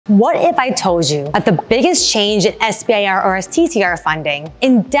What if I told you that the biggest change in SBIR or STTR funding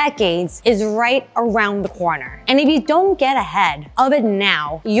in decades is right around the corner? And if you don't get ahead of it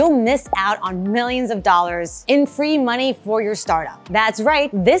now, you'll miss out on millions of dollars in free money for your startup. That's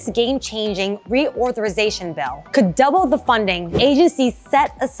right, this game-changing reauthorization bill could double the funding agencies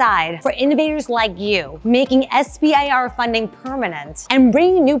set aside for innovators like you, making SBIR funding permanent and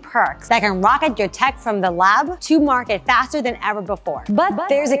bringing new perks that can rocket your tech from the lab to market faster than ever before. But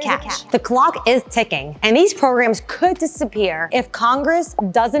there's a catch. The clock is ticking, and these programs could disappear if Congress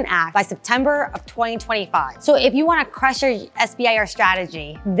doesn't act by September of 2025. So if you want to crush your SBIR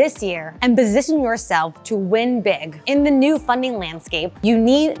strategy this year and position yourself to win big in the new funding landscape, you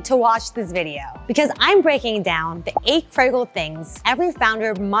need to watch this video because I'm breaking down the 8 critical things every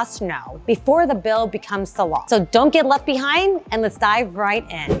founder must know before the bill becomes the law. So don't get left behind, and let's dive right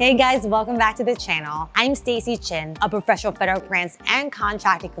in. Hey guys, welcome back to the channel. I'm Stacy Chin, a professional federal grants and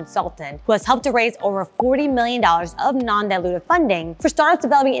contracting consultant who has helped to raise over $40 million of non-dilutive funding for startups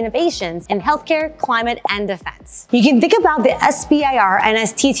developing innovations in healthcare, climate, and defense. You can think about the SBIR and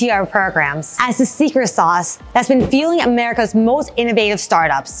STTR programs as the secret sauce that's been fueling America's most innovative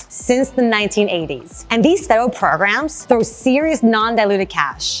startups since the 1980s. And these federal programs throw serious non-dilutive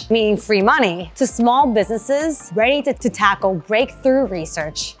cash, meaning free money, to small businesses ready to tackle breakthrough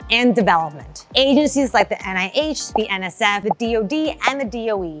research and development. Agencies like the NIH, the NSF, the DoD, and the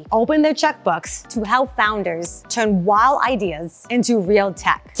DOE open their checkbooks to help founders turn wild ideas into real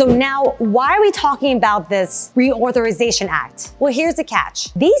tech. So now, why are we talking about this Reauthorization Act? Well, here's the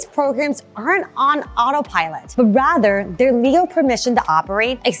catch. These programs aren't on autopilot, but rather their legal permission to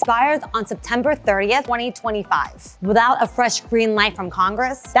operate expires on September 30th, 2025. Without a fresh green light from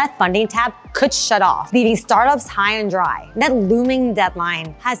Congress, that funding tap could shut off, leaving startups high and dry. That looming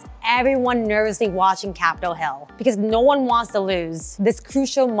deadline has everyone nervously watching Capitol Hill because no one wants to lose this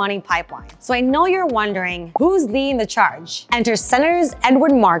crucial money pipeline. So I know you're wondering who's leading the charge. Enter Senators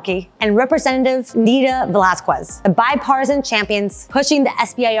Edward Markey and Representative Nita Velazquez, the bipartisan champions pushing the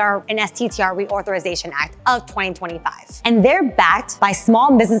SBIR and STTR Reauthorization Act of 2025. And they're backed by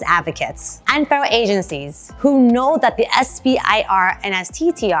small business advocates and federal agencies who know that the SBIR and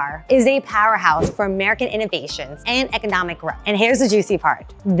STTR is a powerhouse for American innovations and economic growth. And here's the juicy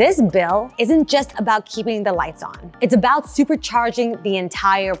part. This bill isn't just about keeping the lights on. It's about supercharging the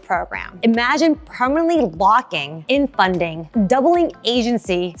entire program. Imagine permanently locking in funding, doubling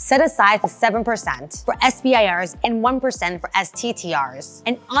agency set aside for 7% for SBIRs and 1% for STTRs,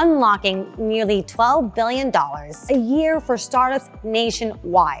 and unlocking nearly $12 billion a year for startups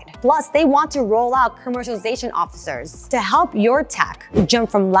nationwide. Plus, they want to roll out commercialization officers to help your tech jump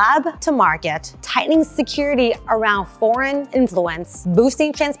from lab to market, tightening security around foreign influence,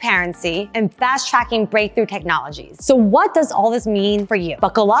 boosting transparency, and fast-tracking breakthrough technologies. So what does all this mean for you?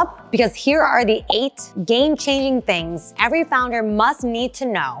 Buckle up, because here are the 8 game-changing things every founder must need to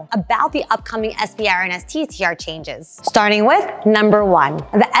know about the upcoming SBIR and STTR changes. Starting with number 1,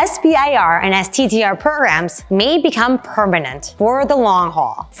 the SBIR and STTR programs may become permanent for the long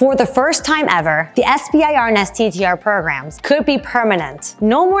haul. For the first time ever, the SBIR and STTR programs could be permanent.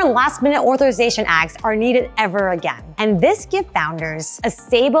 No more last-minute authorization acts are needed ever again. And this gives founders a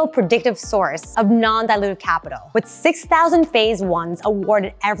stable, predictive source of non-dilutive capital, with 6,000 phase 1s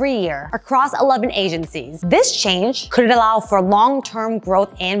awarded every year across 11 agencies. This change could allow for long-term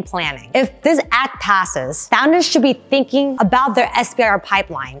growth and planning. If this act passes, founders should be thinking about their SBIR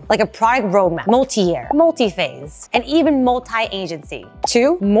pipeline like a product roadmap, multi-year, multi-phase, and even multi-agency.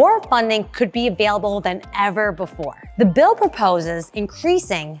 2, more funding could be available than ever before. The bill proposes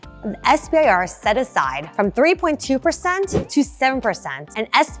increasing the SBIR set aside from 3.2% to 7%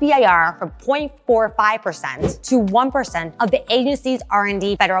 and SBIR from 0.45% to 1% of the agency's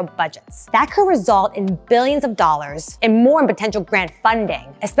R&D federal budgets. That could result in billions of dollars and more in potential grant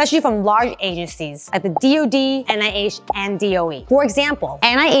funding, especially from large agencies like the DoD, NIH, and DOE. For example,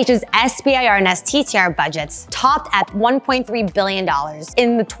 NIH's SBIR and STTR budgets topped at $1.3 billion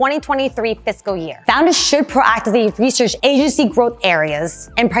in the 2023 fiscal year. Founders should proactively research agency growth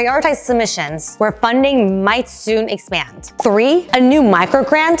areas and prioritize submissions where funding might soon expand. 3, a new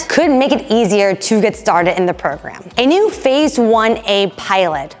microgrant could make it easier to get started in the program. A new Phase 1A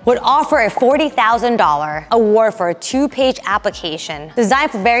pilot would offer a $40,000 award for a 2-page application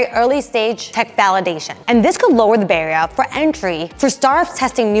designed for very early stage tech validation. And this could lower the barrier for entry for startups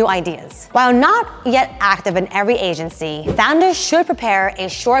testing new ideas. While not yet active in every agency, founders should prepare a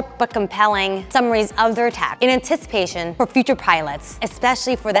short but compelling summaries of their tech in anticipation for future pilots,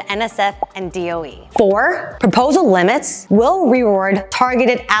 especially for the the NSF and DOE. 4, proposal limits will reward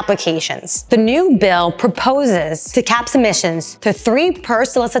targeted applications. The new bill proposes to cap submissions to 3 per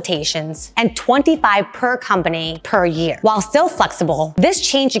solicitations and 25 per company per year. While still flexible, this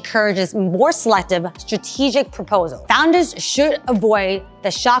change encourages more selective, strategic proposals. Founders should avoid the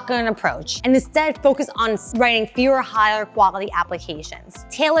shotgun approach and instead focus on writing fewer, higher quality applications,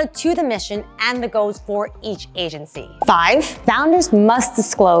 tailored to the mission and the goals for each agency. 5, founders must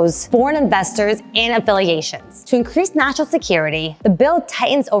disclose foreign investors and affiliations. To increase national security, the bill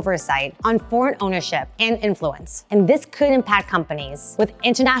tightens oversight on foreign ownership and influence, and this could impact companies with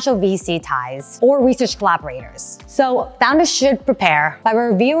international VC ties or research collaborators. So founders should prepare by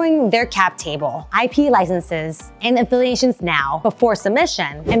reviewing their cap table, IP licenses, and affiliations now before submission,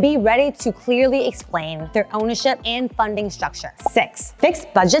 and be ready to clearly explain their ownership and funding structure. 6,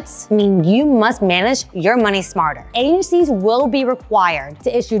 fixed budgets mean you must manage your money smarter. Agencies will be required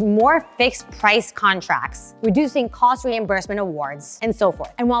to issue more fixed price contracts, reducing cost reimbursement awards, and so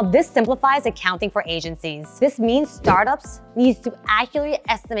forth. And while this simplifies accounting for agencies, this means startups need to accurately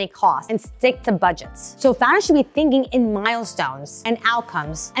estimate costs and stick to budgets. So founders should be thinking in milestones and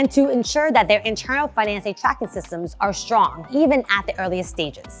outcomes, and to ensure that their internal financing tracking systems are strong, even at the earliest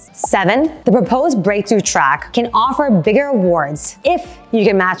stages. 7, the proposed breakthrough track can offer bigger awards if you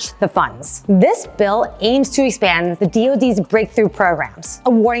can match the funds. This bill aims to expand the DoD's breakthrough programs,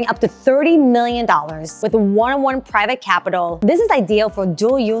 awarding up to $30 million with one-on-one private capital. This is ideal for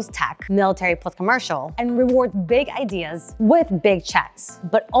dual-use tech, military plus commercial, and rewards big ideas with big checks,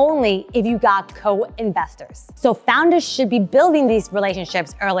 but only if you got co-investors. So founders should be building these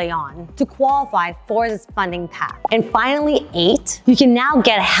relationships early on to qualify for this funding path. And finally, 8, you can now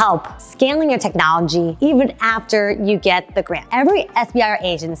get help scaling your technology even after you get the grant. Every SBIR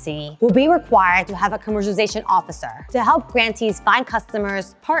agency will be required to have a commercialization officer to help grantees find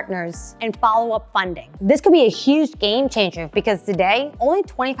customers, partners, and follow up funding. This could be a huge game changer because today, only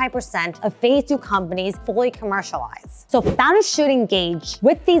 25% of phase 2 companies fully commercialize. So founders should engage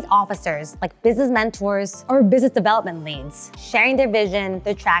with these officers like business mentors or business development leads, sharing their vision,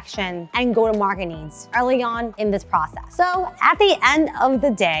 their traction, and go-to-market needs early on in this process. So at the end of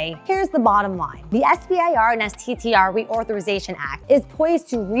the day, here's the bottom line. The SBIR and STTR Reauthorization Act is poised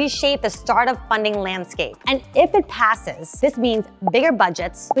to reshape the startup funding landscape. And if it passes, this means bigger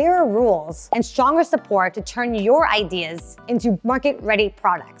budgets, clearer rules, and stronger support to turn your ideas into market-ready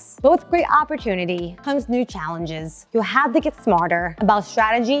products. But with great opportunity comes new challenges. You'll have to get smarter about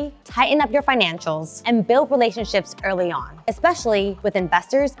strategy, tighten up your financials, and build relationships early on, especially with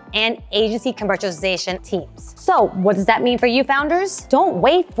investors and agency commercialization teams. So what does that mean for you founders? Don't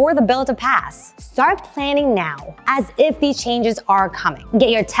wait for the bill to pass. Start planning now, as if these changes are coming. Get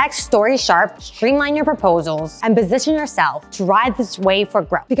your tech story sharp, streamline your proposals, and position yourself to ride this wave for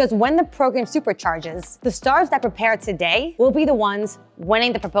growth. Because when the program supercharges, the startups that prepare today will be the ones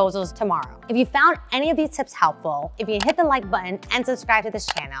winning the proposals tomorrow. If you found any of these tips helpful, if you hit the like button and subscribe to this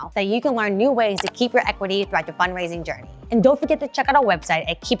channel, so you can learn new ways to keep your equity throughout your fundraising journey. And don't forget to check out our website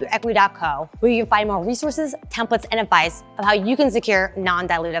at keepyourequity.co, where you can find more resources, templates, and advice of how you can secure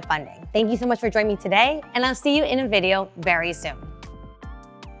non-dilutive funding. Thank you so much for joining me today, and I'll see you in a video very soon.